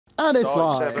And it's 5,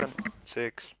 live. 7,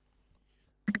 6.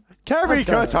 KERRY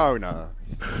Katona.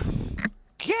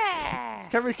 Yeah.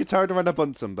 KERRY Katona and a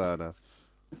Bunsen burner.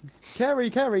 Kerry.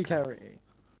 Can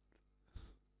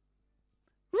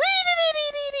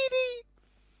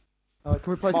Can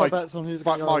we place our bets on who's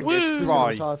going to Mike, it's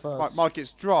dry. retire first? Mike,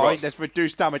 it's dry. There's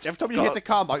reduced damage. Every time you hit a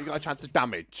car, Mike, you got a chance of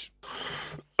damage.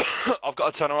 I've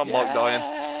got to turn around Mike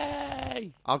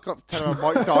dying. I've got to turn around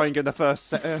Mike dying in the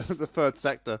the third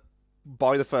sector.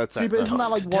 By the third sector. See, but isn't that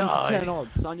like 1 to 10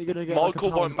 odds? Aren't you going to get Michael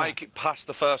like a won't make it past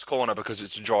the first corner because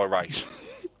it's a dry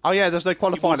race. Oh yeah, there's no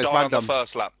qualifying. It's die random. on the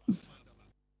first lap.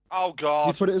 Oh god.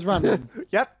 You put it as random?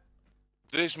 Yep.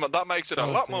 That makes it a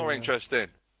lot more interesting.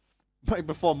 Maybe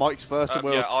before Mike's first,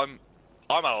 Yeah, I'm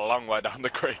a long way down the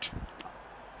grid.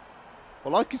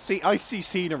 Well, I see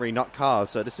scenery, not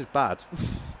cars, so this is bad.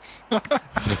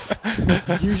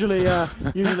 usually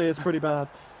it's pretty bad.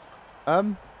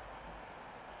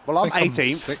 Well, I'm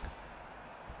 18th.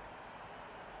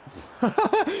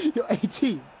 You're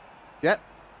 18. Yep.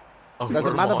 Oh, there's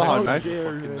a man behind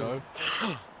me. No.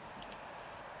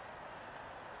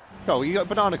 Go, you got a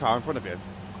banana car in front of you.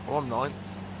 Oh, I'm 9th.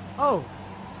 Oh.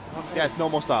 Yeah,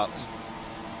 normal starts.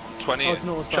 20. Oh, it's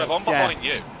normal starts. Trev, I'm behind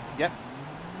you. Yep.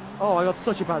 Oh, I got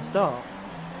such a bad start.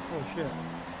 Oh shit.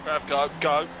 Trev,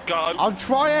 go. I'm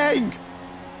trying!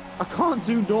 I can't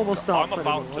do normal starts I'm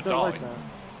about anymore. to I don't die. like that.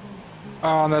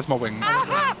 Oh, and there's my wings.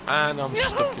 And I'm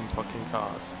stuck in fucking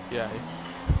cars. Yay.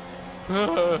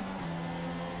 I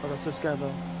got so scared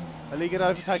though. Are you going to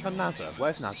overtake on NASA?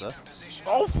 Where's NASA?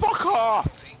 Oh, fuck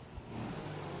off!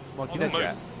 Mike, you dead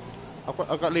yet? I've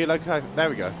got Leo. Okay, there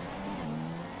we go.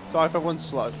 Sorry if everyone's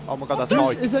slow. Oh my god, that's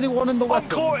Mike. Is anyone in the weapon?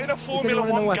 I'm caught in a Formula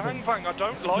 1 gangbang. I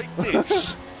don't like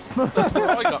this. That's where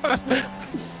I got stuck.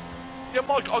 Yeah,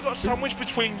 Mike, I got sandwiched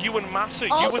between you and Massa.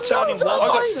 Oh, You were turning no, I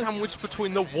one. got sandwiched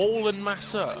between the wall and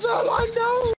Massa. No, I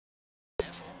know!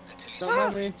 Don't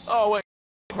mind me. Oh, wait.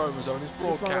 Chromosome is Just my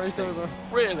race broadcasting. over.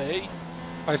 Really?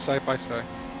 Bye, say.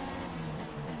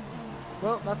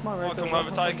 Well, that's my race Mike, I'm over.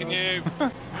 overtaking you.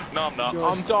 No, I'm not.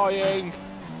 George. I'm dying.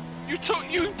 You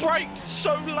braked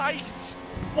so late.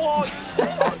 Why?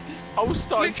 I was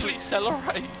starting Literally. to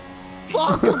accelerate.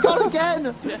 Fuck, I'm gone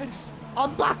again! Yes.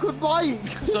 I'm back with Mike!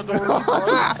 Because I'd already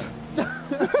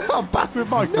broke. I'm back with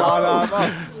Mike. No.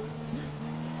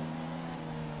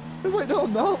 Wait, no,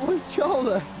 I'm not. Where's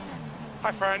Charlie?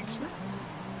 Hi, friend.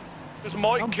 Because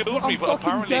Mike killed me, I'm but fucking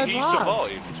apparently dead he last.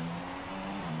 survived.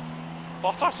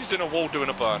 Bottas is in a wall doing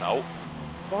a burnout.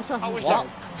 Bottas How is is dead. that?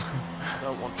 I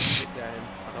don't want to sit down.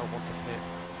 I don't want to pit.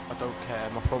 I don't care.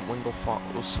 My front wing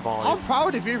will survive. I'm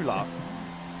proud of you, lot.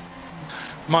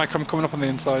 Mike, I'm coming up on the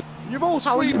inside. You're all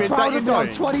How are you screaming that proud you of me? I'm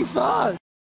died. 23rd!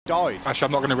 Died. Actually,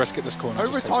 I'm not going to risk it this corner.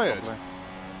 Who Just take it retired? properly.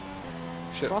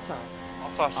 Shit. Bottas.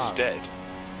 Bottas is dead.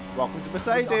 Welcome to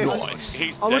Mercedes. Nice.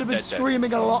 He's I would have been dead.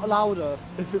 screaming a lot louder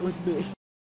if it was me.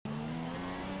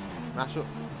 Ash and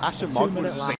A Mike would 2-minute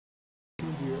have lap. seen.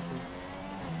 Beautiful.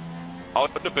 I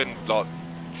would have been like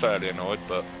fairly annoyed,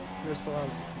 but You're still out.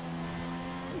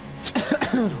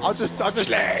 I just.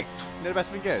 Slag. You know the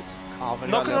best thing is? Oh, I've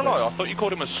only Not got a gonna little lie, I thought you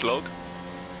called him a slug. bit.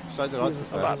 So did I. He's a To be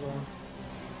slug fair. as well.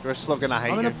 You're a slug and I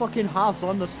hate I'm in you. a fucking house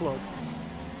on the slug.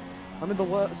 I'm in the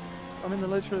worst. I'm in the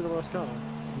literally the worst car.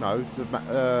 No,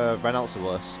 the Renault's the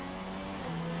worst.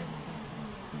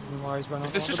 Why is Renault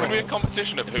Is this not just the gonna be a best?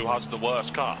 competition of who has the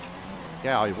worst car?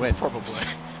 Yeah, I win. Probably.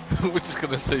 We're just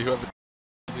going to see whoever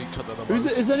each other the Who's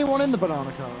most. is anyone in the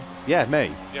banana car? Yeah,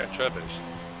 me. Yeah, Trevor's.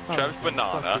 Oh, Trevor's fuck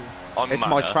banana. you. I'm It's my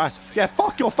Manor. track. Yeah,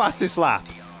 fuck your fastest lap.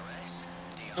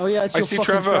 Oh yeah, it's I your see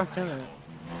fucking Trevor. track, isn't it?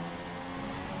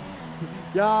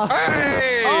 Yeah.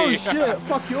 Hey! Oh shit!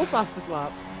 Fuck your fastest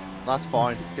lap. That's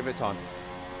fine. Give it time.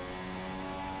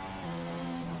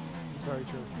 It's very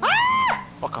true.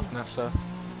 Fuck off, NASA.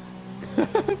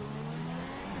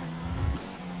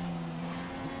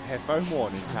 Headphone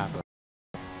warning, Kappa.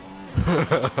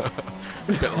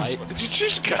 Bit late. What did you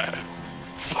just get?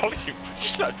 Volume. You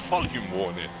said volume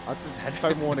warning. I just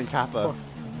headphone warning, Kappa.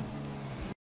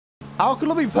 How could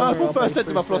I be purple Don't worry, first I'll set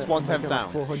to my base plus boost it 1 and tenth make down?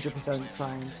 it 400%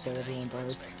 sound so everyone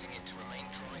dies.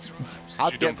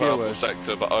 I'd You get done purple viewers.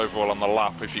 sector, but overall on the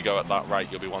lap, if you go at that rate,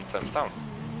 you'll be 1/10 down.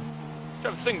 You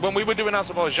ever think when we were doing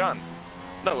Azerbaijan?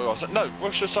 No,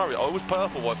 Russia. Sorry, I was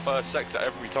purple by first sector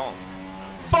every time.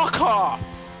 Fuck off!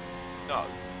 No.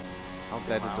 I'm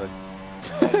dead Wow.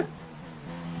 too.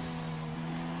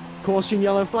 Caution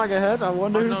yellow flag ahead. I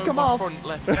wonder I who's know come my off. front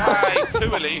left. Hey,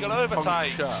 2 illegal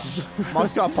overtake. Puncture.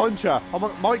 Mike's got a puncher.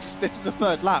 Mike's. This is the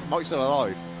third lap. Mike's still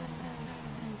alive.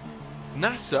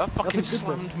 NASA fucking good one.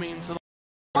 slammed me into the...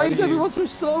 Why is everyone so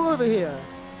slow over here?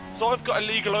 So I've got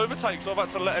illegal overtakes, so I've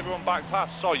had to let everyone back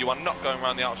past. So you are not going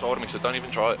around the outside of me, so don't even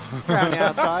try it. Around the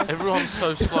outside. Everyone's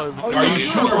so slow. Are you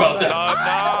sure about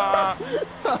that?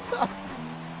 Nah.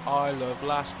 I love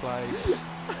last place.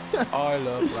 I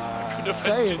love Could have last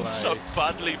ended place. so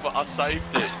badly, but I saved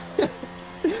it.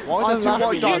 Why are the two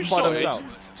white dots by sorry.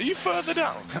 themselves? Are you further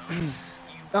down?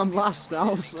 I'm last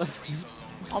now, so...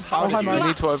 How hi, did mate. You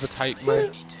need to overtake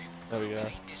me. There we go.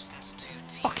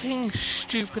 Fucking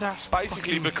stupid ass.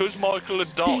 Basically, because Michael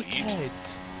had died, dickhead.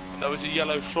 and there was a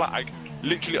yellow flag,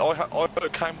 literally I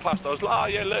came past, I was like, oh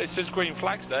yeah, look, it says green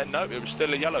flags there. No, it was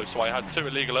still a yellow, so I had 2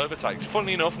 illegal overtakes.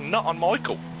 Funnily enough, not on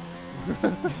Michael.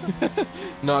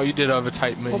 No, you did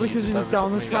overtake me. Probably because he was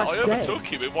down the track. I dead.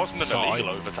 overtook you, it wasn't an Sorry. illegal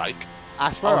overtake.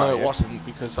 Ash, Oh where no, are it you? wasn't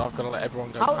because I've got to let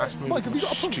everyone go How, past me. Mike, with have you my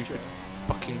got a puncture? stupid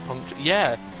fucking puncture?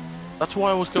 Yeah, that's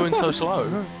why I was going so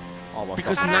slow. Oh my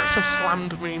Because God. NASA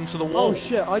slammed me into the wall. Oh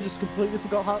shit, I just completely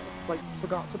forgot how,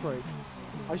 forgot to brake.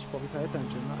 I should probably pay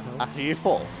attention, that'd help. Ash, are you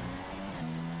 4th?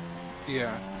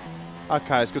 Yeah.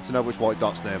 Okay, it's good to know which white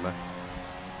dot's near me.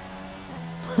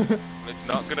 It's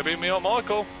not going to be me or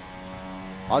Michael.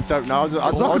 I don't know. It's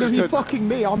not gonna be just- fucking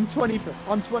me, I'm 20th,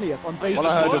 I'm 20th, I'm basically... Well,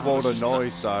 I heard This of all the is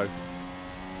noise, so...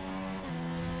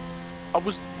 I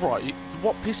was right.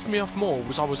 What pissed me off more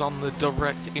was I was on the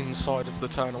direct inside of the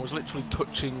turn. I was literally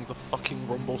touching the fucking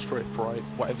rumble strip, right?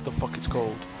 Whatever the fuck it's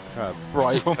called. Curb.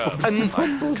 Right. Curb. And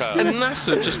Curb.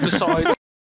 NASA just decides,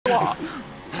 what?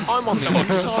 I'm on the Come on,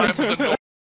 it's the inside. same as a door,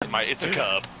 mate, it's a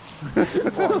curb.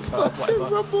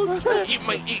 Whatever.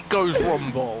 It goes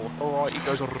rumble, alright? It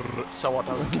goes rrr, so I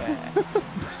don't care.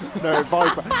 No, it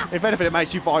vibrates. If anything, it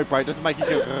makes you vibrate. Doesn't make you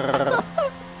go...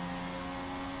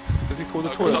 Does he call the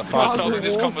Because toilet? I told you the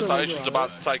this water conversation's as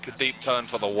about to take a deep turn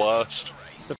for the worst.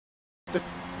 The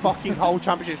fucking whole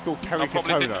championship's called KERRY I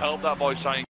probably didn't Katona. help that by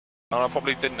saying, and I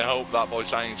probably didn't help that by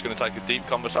saying it's going to take a deep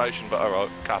conversation, but alright,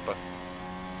 Kappa.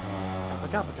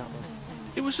 Kappa.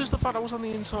 It was just the fact I was on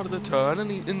the inside of the turn and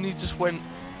he just went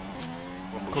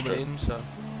Rumble coming strip. in, so.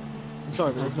 I'm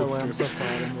sorry, but there's no way I'm so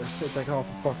tired in this, it'll take half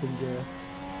a fucking gear.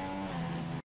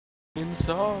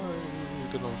 Inside.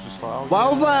 And I was just like, oh,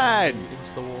 Well yeah, then!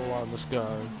 into the wall, I must go.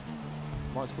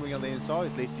 Mike's coming on the inside,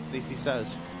 at least he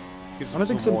says. Gives I don't us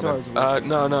think some some warning. tires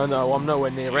are No, I'm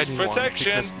nowhere near Use anyone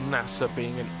protection. because NASA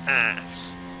being an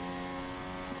ass.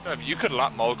 No, you could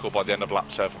lap Michael by the end of lap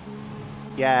 7.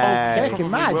 Yeah. Heck, probably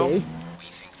Maddie!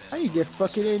 How you get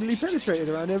fucking anally penetrated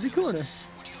around every corner?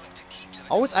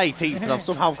 I was 18th and I've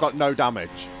somehow got no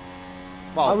damage.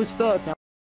 Well, I was third now.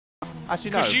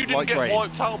 actually no, Because you didn't like get green.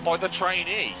 wiped out by the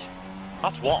trainee.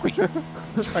 That's why.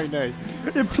 Trainee.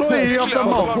 Employee of the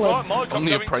Actually, month. right, Mike, I'm I'm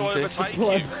the going apprentice. to overtake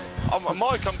you.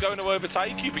 Mike, I'm going to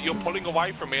overtake you, but you're pulling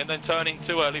away from me and then turning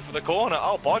too early for the corner.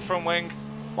 Oh, bye, front wing.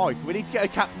 Mike, we need to get a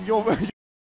cap. You're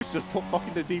just put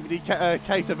fucking the DVD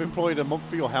case of employee of the month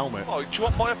for your helmet. Oh, do you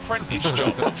want my apprentice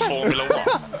job at Formula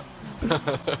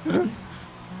 1?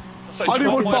 So, do you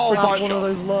Hollywood want my Bowl Slap apprentice one of job?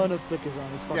 those learner stickers on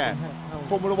his fucking Yeah. head. Oh.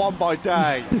 Formula 1 by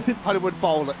day, Hollywood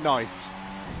Bowl at night.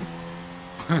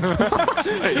 So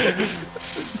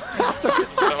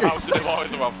how's the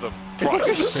either of them?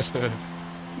 Priceless.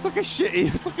 It's like a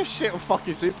shit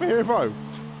fucking superhero.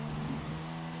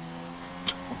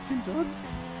 Fucking done.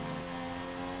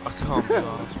 I can't be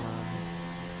arsed, man.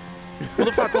 Well,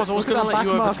 the fact was, I was Look at going to let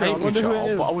that you back marker, I overtake me, wonder who it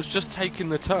Charles, but I is. was just taking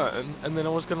the turn, and then I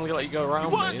was going to let you go around You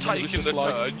me. weren't and it was taking just the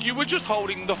like, turn, you were just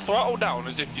holding the throttle down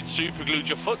as if you'd super glued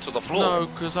your foot to the floor. No,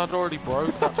 because I'd already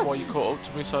broke, that's why you caught up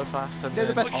to me so fast, and Yeah,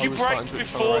 the then best- But I you was starting braked to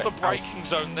before the accelerate braking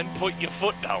zone, then put your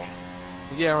foot down. out.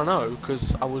 Yeah, I know,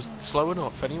 because I was slow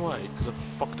enough anyway, because I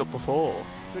fucked up before.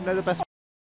 Do you know the best?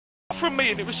 From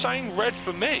me, and it was saying red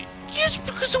for me. Yes,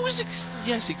 because I was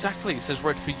yes, exactly, it says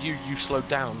red for you, you slowed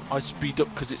down. I speed up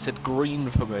because it said green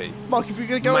for me. Mike, if you're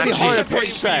going to go any Magic. higher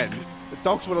pitch then, the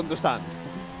dogs will understand.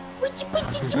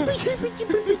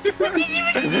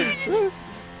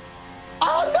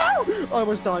 Oh no! I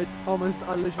almost died. I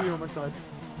literally almost died.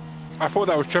 I thought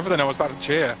that was Trevor then, I was about to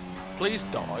cheer. Please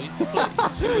die,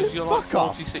 please, because you're like Fuck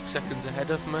off. 46 seconds ahead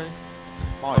of me.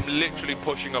 Mike, I'm literally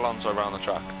pushing Alonso around the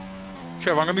track.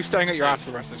 Trevor, I'm going to be staying at your house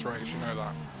for the rest of this race, you know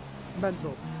that.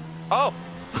 Mental. Oh,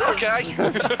 okay. do you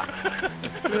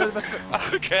know the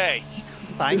best? Okay.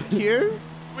 Thank you.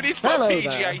 We need to put Hello a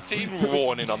there. PG-18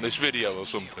 warning on this video or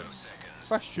something.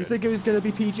 Question. You think it was going to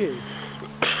be PG? Did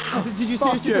you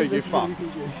Fuck seriously you, think you this was going to fuck. be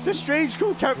PG? The stream's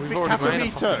called We've already Kappa made a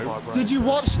fucking V2. vibrator. Did you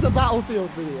watch the Battlefield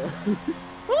video?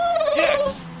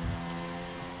 Yes.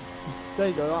 There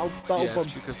you go, that'll Yes,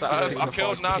 bump because that I signifies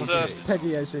killed NASA. PG.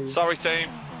 Peggy 18. Sorry, team.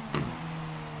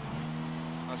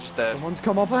 I was just dead. Someone's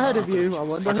come up ahead of you. I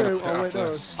wonder who. Oh wait,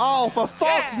 no. Oh, for fuck!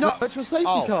 Yeah. No. Petrol safety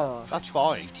Oh, car. that's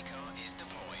fine.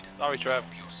 Sorry, Trev.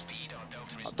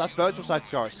 That's virtual safety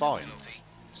car, it's fine.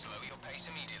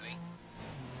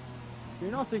 Do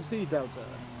not exceed Delta.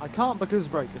 I can't because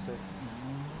brake assist.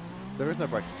 There is no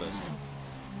brake assist.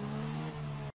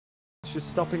 It's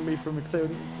just stopping me from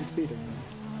exceeding.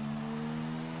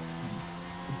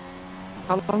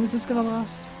 How long is this gonna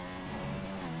last?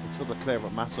 Until they clear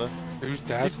up Massa. Who's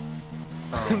dead?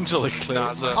 Until they clear it.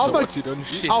 NASA. So Oh, what's he done?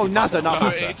 Shit. Oh, NASA, not No,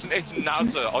 Massa. it's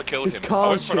NASA. I killed His him. I car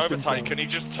went for an shit overtake himself. and he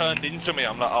just turned into me.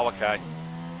 I'm like, oh, okay.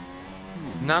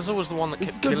 NASA was the one that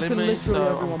This kept is good killing for me, so literally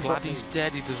I'm everyone glad but he's me.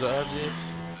 dead. He deserves it.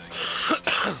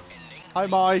 Hi,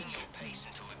 Mike.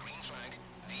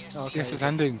 Okay. Yes, it's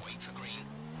ending.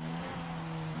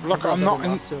 Look, glad I'm that not didn't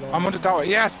in. last too long. I'm under Delta.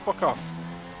 Yes, fuck off.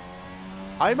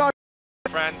 Hi, Mike.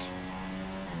 Friend.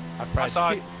 I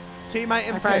Side. Teammate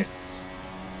in Hi, friend. pits.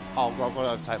 Oh, I've got to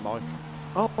overtake Mike.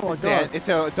 Oh my It's, yeah, god. it's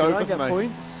Did over I for get me.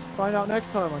 points? Find out next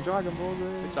time on Dragon Ball Z.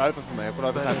 It's over for me. I've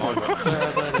got to overtake Mike.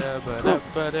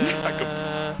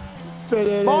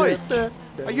 Mike!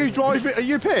 Are you driving? Are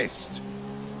you pissed?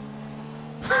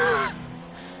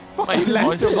 Fucking Mate, I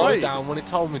left and slowed right. down when it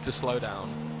told me to slow down.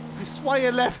 You're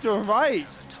swaying left and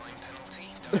right.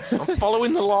 I'm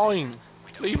following the line.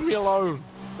 Leave me alone.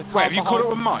 The car Wait, have you caught behind- up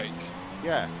with Mike?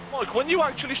 Yeah. Mike, when you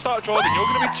actually start driving, you're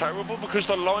going to be terrible because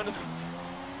the line.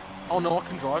 Oh no, I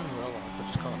can drive in real life. I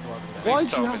just can't drive in Why game.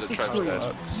 do tell you me have that to Trev's scream?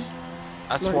 dead.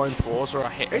 That's Like- why in Forza I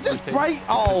hit It just everything. brake.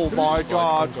 Oh Because my it's like,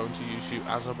 god. I'm going to use you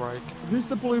as a brake. Who's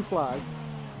the blue flag?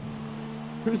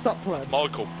 Who's that pleb?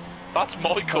 Michael. That's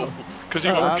Michael. Because he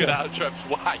Oh, won't okay. get out of Trev's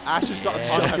way. Ash has got a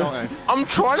Yeah. time penalty. I'm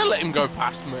trying to let him go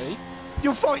past me.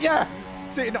 You're fuck yeah.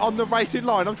 Sitting on the racing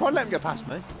line. I'm trying to let him go past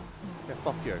me. Yeah,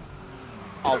 fuck you.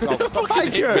 Oh god.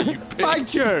 Thank hit me, you. you bitch.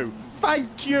 Thank you.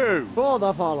 Thank you. For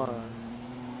the follow.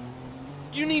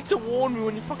 You need to warn me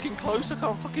when you're fucking close. I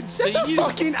can't fucking see There's a you.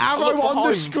 fucking arrow Look on the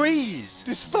behind. screen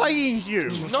displaying you.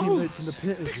 My No, teammates in the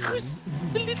pit is because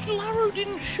the little arrow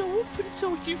didn't show up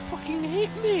until you fucking hit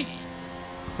me.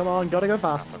 Come on, gotta go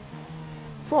fast.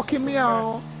 Fucking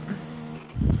meow.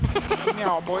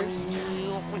 Meow, boys.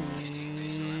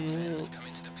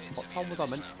 What time was I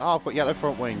meant? Oh, I've got yellow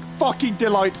front wing. Fucking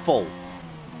delightful.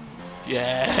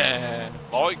 Yeah.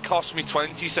 Mike cost me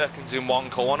 20 seconds in one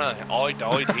corner. I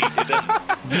died, he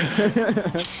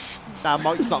didn't. Now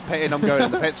Mike's not pitting. I'm going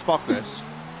in the pits. Fuck this.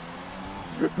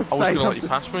 I was Saying gonna I'm let you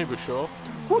pass me, but sure.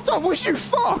 What the? Was you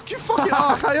fuck? You fucking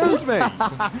RKO'd me.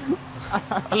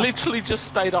 I literally just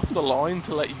stayed off the line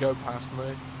to let you go past me.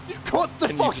 You cut the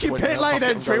And you just fucking went, pit "No, lane fuck it,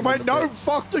 I'm entry and going went, in the no, pits."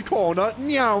 fuck the corner.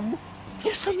 Nyam.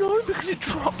 Yes, I know, because it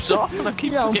drops off and I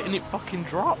keep Yeah. forgetting it fucking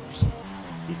drops.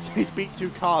 He's beat 2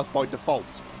 cars by default.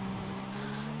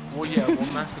 Well, yeah, well,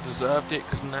 NASA deserved it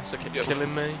because NASA kept Yeah.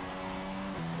 killing me.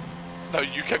 No,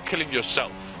 you kept killing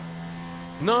yourself.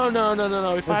 No.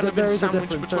 If I had There been is a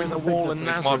sandwiched difference, between there the is a big wall and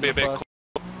difference. This NASA might be a in the bit first...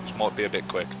 This might be a bit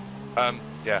quick.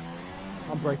 Yeah.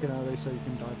 I'm breaking early so you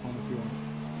can dive on if you want.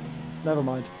 Never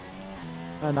mind.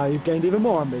 And now you've gained even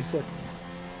more on me, sick.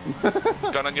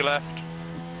 Gun on your left.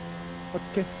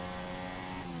 Okay.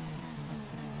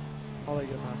 I'll let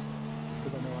you go past.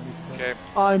 Because I know I need to play. Okay.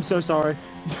 I'm so sorry.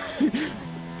 You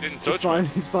didn't It's touch fine, me.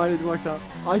 it's fine, it worked out.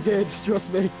 I did,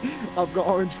 trust me. I've got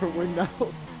orange front wing now.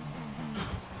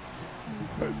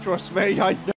 Trust me,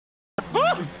 I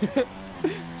know.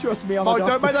 Trust me, I'm Mike, a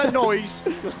don't make that noise.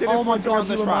 You're still Oh in my front of me god, on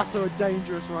the you and track. Massa are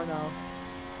dangerous right now.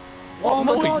 What Oh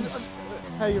my god! noise?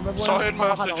 Hey, you remember when Sorry, how I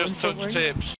had Master orange just front touched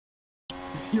wing? tips.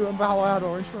 You remember how I had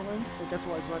orange front wing? Well, guess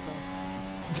what, it's red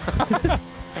now.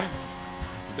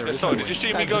 There Yeah, is sorry, no did you way. see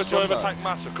me Thanks go for to Strumbo. overtake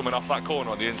Massa coming off that corner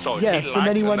on the inside? Yes, he and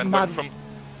then he lagged went and mad. from.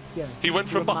 Yeah. He went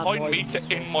from went mad behind wide me and to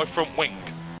stuff. in my front wing.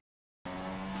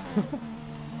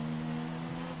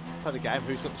 Play the game.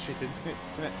 Who's got the shit internet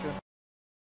connection?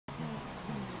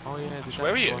 Oh yeah, the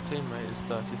Where are gap to you? our teammate is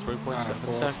 33.7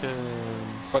 fourth. seconds.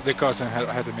 But the guys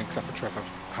ahead of me, except for Trevor,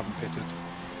 haven't pitted.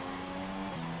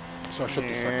 So I should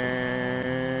be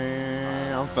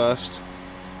second. I'm first.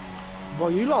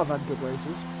 Well, you lot have had good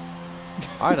races.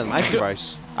 I had an amazing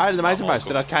race. I had an amazing Oh, race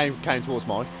that I came towards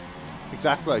Mike.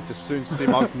 Exactly. Just as soon as I see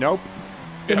Mike, nope.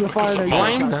 Yeah, In the because fire of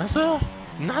nation. Blame NASA?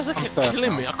 NASA kept third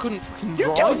killing now. me, I couldn't fucking You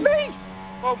drive. killed me!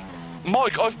 Well,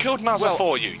 Mike, I've killed Mazza Well-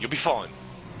 for you. You'll be fine.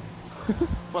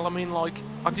 Well, I mean, like,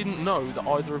 I didn't know that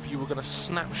either of you were going to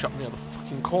snapshot me at the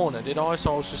fucking corner, did I?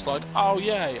 So I was just like, oh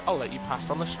yeah, I'll let you pass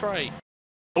on the straight.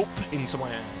 Up into my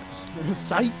ass.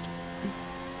 Sight!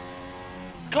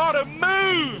 Gotta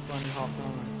move!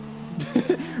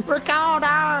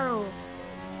 Ricardo!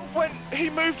 When he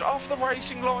moved off the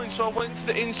racing line, so I went to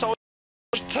the inside,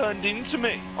 just turned into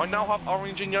me. I now have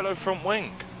orange and yellow front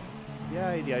wing.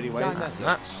 Yeah, the only way is Dang. that's it.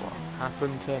 That's what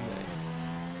happened to me.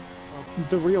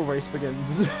 The real race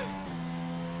begins.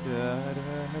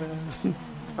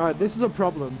 Alright, this is a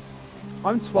problem.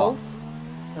 I'm 12th,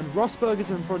 and Rosberg is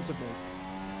in front of me.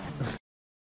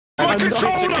 My I'm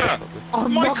controller!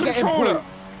 I'm My not getting controller!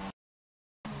 points.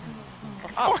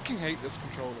 I fucking hate this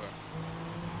controller.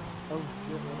 Oh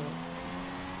shit,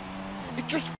 what It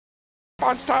just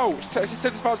bounced out. It said it's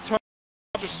about to turn.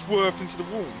 I just swerved into the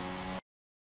wall.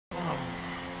 Oh,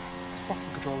 this fucking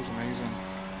controller's amazing.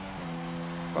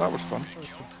 Well, that was fun.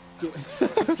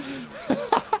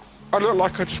 I look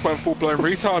like I just went full blown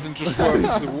retard and just swerved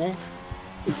into the wall.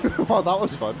 Well, that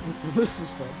was fun. This was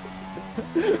fun.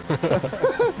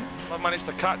 I managed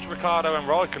to catch Ricardo and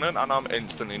Raikkonen, and I'm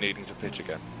instantly needing to pitch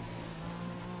again.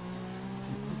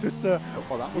 Just, well,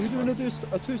 that Are was you fun. doing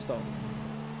a two-star?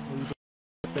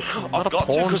 I've got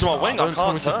to because of my wing. I Don't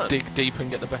tell me can't to turn. dig deep and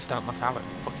get the best out of my talent.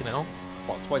 Fucking hell.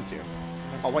 What, 20th?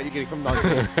 Oh, wait, you're going to come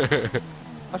 19th.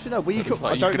 Actually, no, will you come...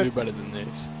 Like, I you don't can know... do better than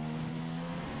this.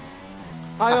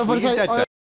 I am Actually, you're dead, dead.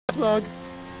 Rosberg.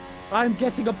 I'm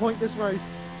getting a point this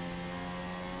race.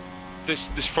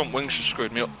 This front wing just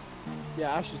screwed me up.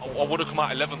 Yeah, Ash is I would have come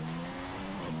out 11th.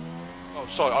 Oh,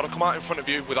 sorry, I'd have come out in front of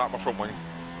you without my front wing.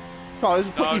 Carl, let's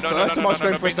put you first, and I was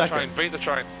going for a beat the second. train, beat the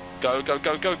train. Go, go,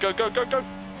 go, go, go, go, go, go.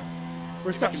 For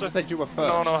a second, you said you were first.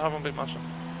 No, no, I haven't beat Massa.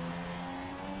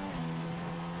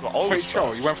 Well, I Wait, was Joel,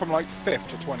 first. you went from like 5th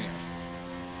to 20th.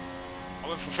 I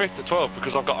went from 5th to 12th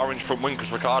because I've got orange front wing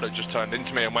because Ricardo just turned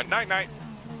into me and went, night, night.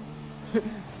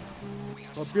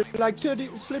 Well, good, like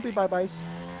slippy bye-byes.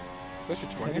 That's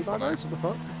your Slippy 20th, I know. bye-byes, what the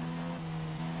fuck?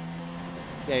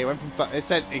 Yeah, he went from... It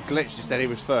said... It glitched, it said he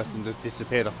was first and just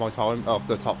disappeared off my time, off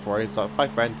the top 3. It's like, bye,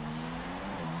 friend.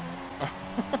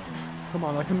 Come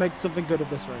on, I can make something good of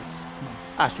this race. Come on.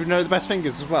 Ash, do you know the best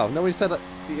fingers as well? No one said that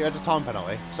you had a time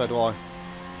penalty, so do I.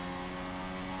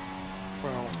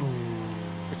 Well,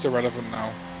 it's irrelevant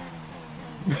now.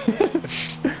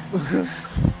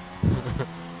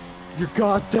 You're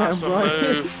goddamn That's a right.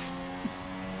 move.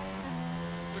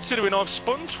 Considering I've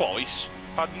spun twice,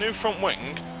 had new front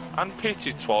wing, and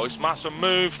pitted twice, massive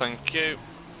move, thank you.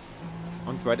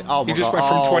 I'm dreading... Oh, my You just God. went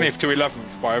from Oh. 20th to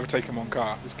 11th by overtaking one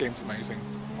car. This game's amazing.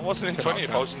 I wasn't in Cannot 20th, I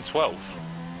turn. was in 12th.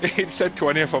 It said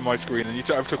 20th on my screen, and you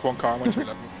overtook one car and went to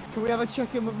 11th. Can we have a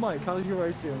check-in with Mike? How's your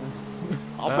race doing?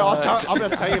 I'm going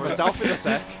to tell you myself in a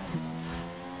sec.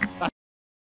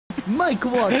 Mike,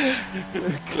 watch!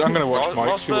 I'm going to watch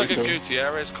Mike, see what Rosberg he's and doing.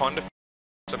 Gutierrez kind of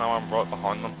so now I'm right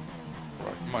behind them.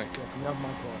 Right, Mike. Can we have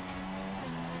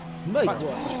Mike watch? Mike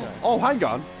watch. Oh, hang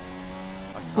on.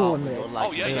 I Go can't on, believe mate. you're like-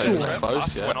 Oh yeah, Yeah, yeah, you're yeah. close,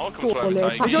 That's yeah. when I come to Cool,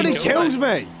 overtake mate. He only you. killed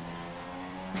me!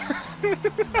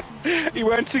 He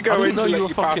went to I go didn't in to know you let were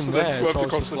you pass fucking and then there, so swerved I was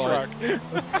across just the like-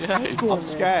 track. Yeah. Go on, I'm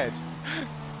mate. scared.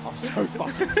 I'm so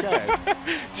fucking scared.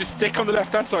 Just stick on the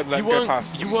left-hand side and let You him go weren't,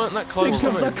 past. you weren't that close Think to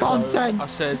of it, the so content. I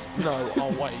says, no,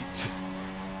 I'll wait.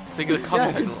 Think of the Yeah,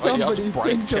 content, right? You Somebody have to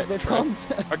break think check of the Trev.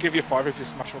 content. I'll give you 5 if you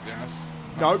smash up the ass.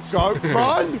 No, go,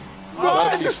 run! No,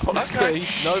 Run! you fucked me.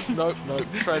 Nope, nope, nope.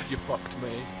 Trev, you fucked me.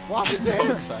 What happened to For him?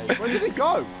 fuck's sake. Where did he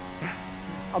go?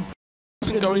 I wasn't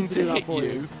Didn't going mean to to do that hit for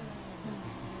you. you.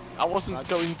 I wasn't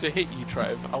going to hit you,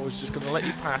 Trev. I was just going to let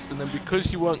you pass, and then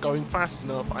because you weren't going fast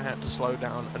enough, I had to slow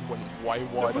down and went way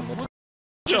wide on the.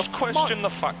 Just question the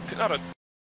fact. No,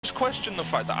 just question the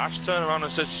fact that Ash turned around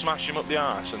and said smash him up the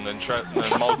arse, and then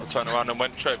Michael turned around and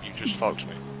went, Trev, you just fucked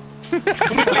me.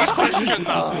 Can we please question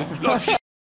that? Look,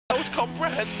 I was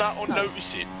comprehend that or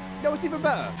notice it. No, it's even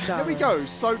better. Damn Here we it. go,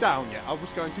 so down, yeah. I was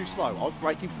going too slow. I was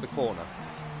braking for the corner.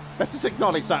 Let's just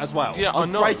acknowledge that as well. Yeah, I was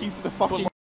I know, braking for the fucking...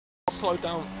 Slow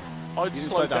down. I'd didn't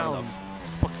slow slow down down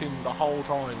enough. fucking the whole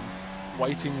time,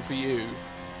 waiting for you,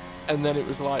 and then it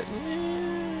was like.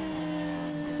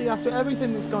 See, after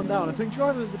everything that's gone down, I think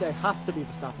driver of the day has to be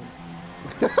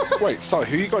Verstappen. Wait, sorry,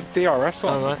 who you got DRS on? Oh,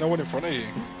 right. There's no one in front of you.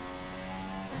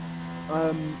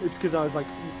 It's because I was like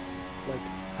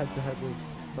head to head with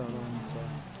Fernand, so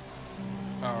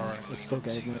Alright. it still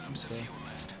gave me it. So.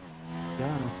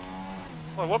 Yeah,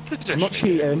 Well, what position? I'm not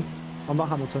cheating. I'm not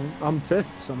Hamilton. I'm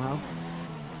 5th somehow.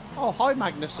 Oh, hi,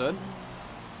 Magnussen.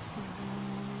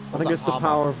 I think it's the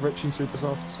power of rich and super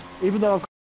softs. Even though I've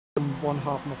got one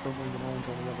half of my front wing and orange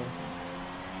on the other.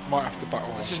 Might have to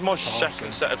battle. This is my Charles second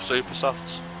then. set of super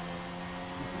softs.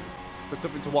 There's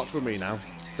nothing to watch for me now.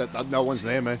 No one's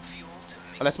near me.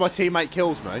 Unless my teammate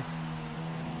kills me.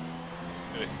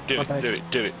 Do it, Okay. do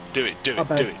it, do it, do it, do I it,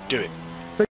 bet. do it, do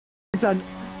it. 10.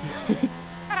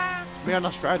 It's me in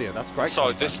Australia, that's great.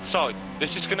 So content.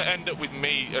 this is going to end up with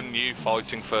me and you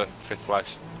fighting for 5th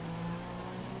place.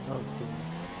 Oh, God.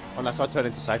 Unless I turn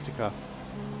into safety car.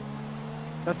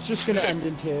 That's just gonna end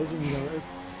in tears, and you know it is.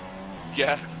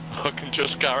 Yeah, I can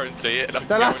just guarantee it. And I can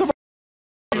The last guarantee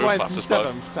went from classes,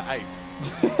 7th to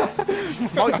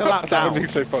 8th. Mike's a lap That down. would be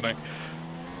so funny.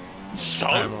 So,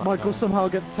 Michael somehow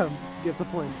gets 10th, gets a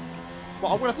point.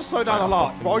 Well, I'm going to have to slow down a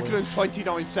lot. Raikkonen's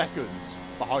 29 seconds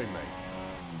behind me.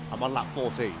 I'm on lap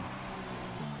 14.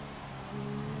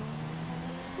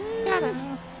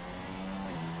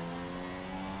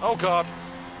 oh god,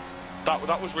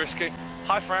 that was risky.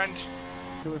 Hi, friend.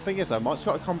 The thing is, though, Mike's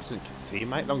got a competent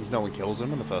teammate, as long as no one kills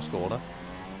him in the first corner.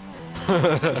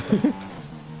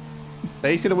 So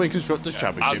he's going to win Constructors'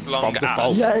 Championship as long from as-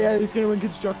 default. Yeah, he's gonna win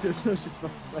constructors. I was just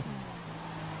about to say.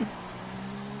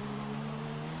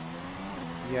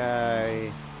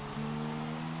 Yay.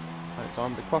 And it's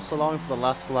on to cross the line for the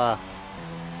last lap.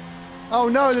 Oh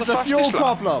no, It's there's the a fuel fastest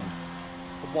lap. problem!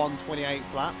 The 128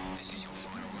 lap.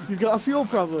 You've got a fuel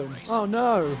problem. Oh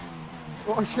no!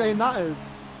 What a shame that is.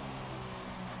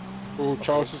 Oh,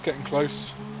 Charles is getting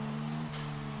close.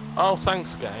 Oh,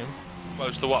 thanks, game.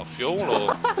 Close to what, fuel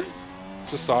or?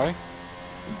 It's a sigh.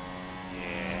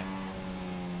 Yeah.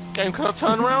 Game, can I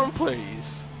turn around,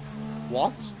 please?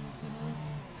 What?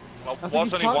 Well, I think was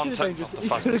he's only parked one in a tenth dangerous- off the he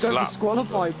could have fastest got lap.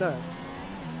 disqualified there.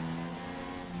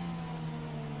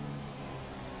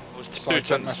 It was Sorry, 2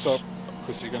 don't mess tenths up,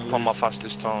 because you're going to on my lose.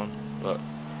 fastest time. But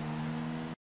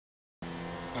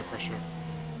No pressure.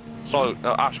 so,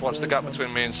 Ash, what's the gap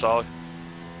between me and Si? Don't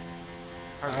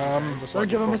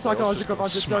give him a psychological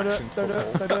advantage. Don't do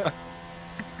it. Don't do it.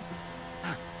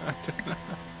 Don't do it.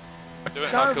 Do it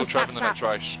and Go I'll over, kill Trev in the snap, next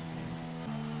race.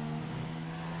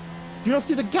 Do you not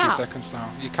see the 2 gap? seconds now.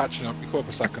 You're catching up. You caught up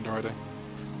a second already.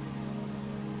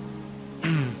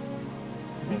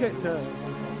 If you get dirt.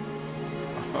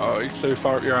 Oh, he's so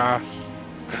far up your ass.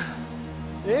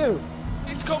 Ew.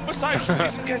 This conversation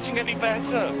isn't getting any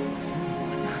better.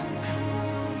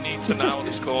 Need to nail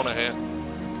this corner here.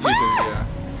 You do, yeah.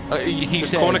 He This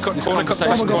says, corner cut, this corner cut,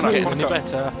 conversation corner isn't cut, getting corner any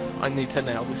cut. better. I need to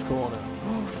nail this corner.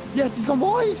 Yes, he's gone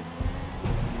wide.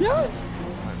 Yes.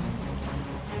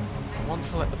 I want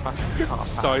to let the fastest car pass.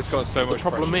 So he's got so The much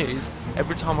problem pressure. is,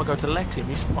 every time I go to let him,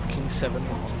 he's fucking 7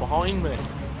 miles behind me.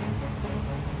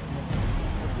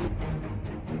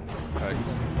 Thanks.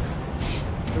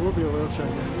 It would be a real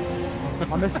shame.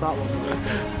 I missed that one.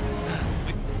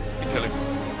 You kill him.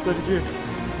 So did you.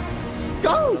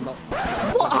 Go! Did I not,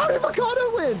 What? How did Ricardo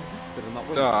win? did I not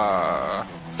win?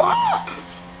 Fuck!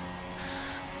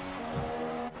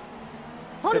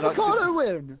 How did Did I- Ricardo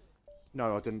win?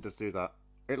 No, I didn't just do that.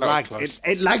 It was lagged. close.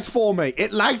 It lagged for me.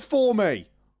 It lagged for me.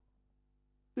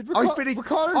 Did I finished.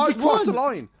 Ricardo I just crossed the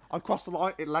won? line. I crossed the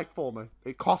line. It lagged for me.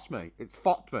 It cost me. It's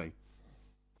fucked me.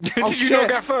 Did Oh, you shit. not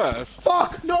get first?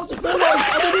 Fuck! Not the full line.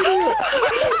 I'm an idiot.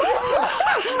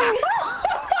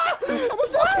 I'm a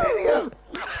fucking idiot.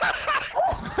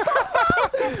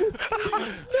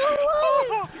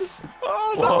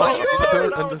 What? I don't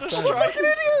no, understand. the Fucking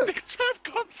idiot. Trev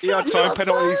got He had time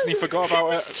penalties and he forgot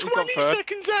about it. He's He got 20 first.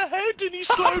 seconds ahead and he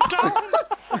slowed down.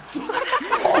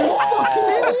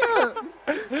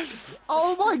 Idiot!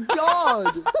 Oh my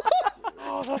god!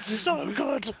 Oh, that's so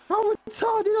good. How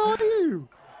retarded are you?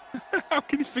 How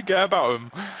can you forget about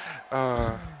him?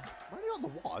 I'm only on the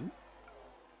one.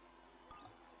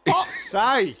 Fuck's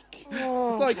sake!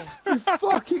 Oh, It's like you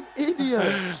fucking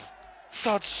idiot!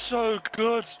 That's so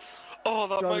good. Oh,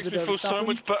 that Driver makes me to feel so Verstappen.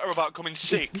 much better about coming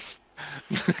 6th.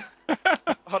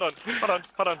 Hold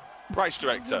on. Race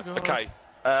director. Oh my God.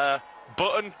 Okay.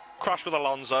 Button crashed with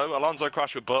Alonso. Alonso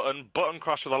crashed with Button. Button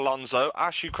crashed with Alonso.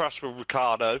 Ash, you crashed with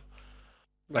Ricardo.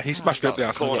 He smashed me up the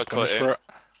ass and Corner got punished cutting. for it.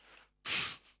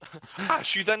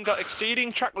 Ash, you then got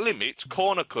exceeding track limits,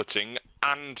 corner cutting,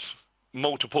 and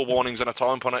multiple warnings and a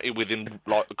time penalty within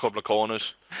like a couple of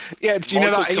corners. Yeah, do you know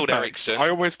Michael that killed Apex? Ericsson. I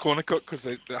always corner cut because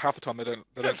half the time they don't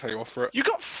tell you off for it. You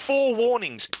got 4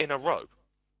 warnings in a row.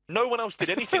 No one else did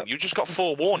anything. You just got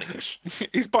 4 warnings.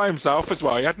 He's by himself as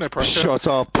well. He had no pressure. shut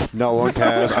up. No one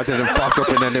cares. I didn't fuck up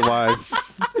in any way.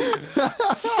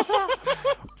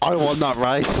 I won that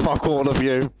race. Fuck all of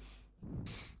you.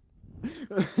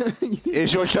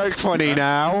 Is your joke funny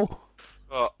now?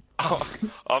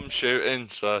 I'm shooting,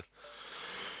 so.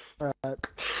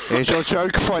 Is your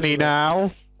joke funny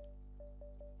now?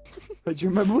 But do you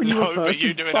remember when you No, were but first you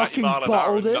and doing 80 fucking mile an hour.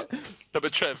 bottled it? No,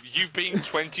 but Trev, you being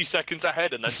 20 seconds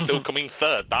ahead and then still coming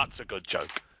 3rd, that's a good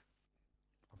joke.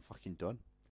 I'm fucking done.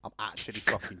 I'm actually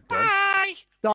fucking done. Bye!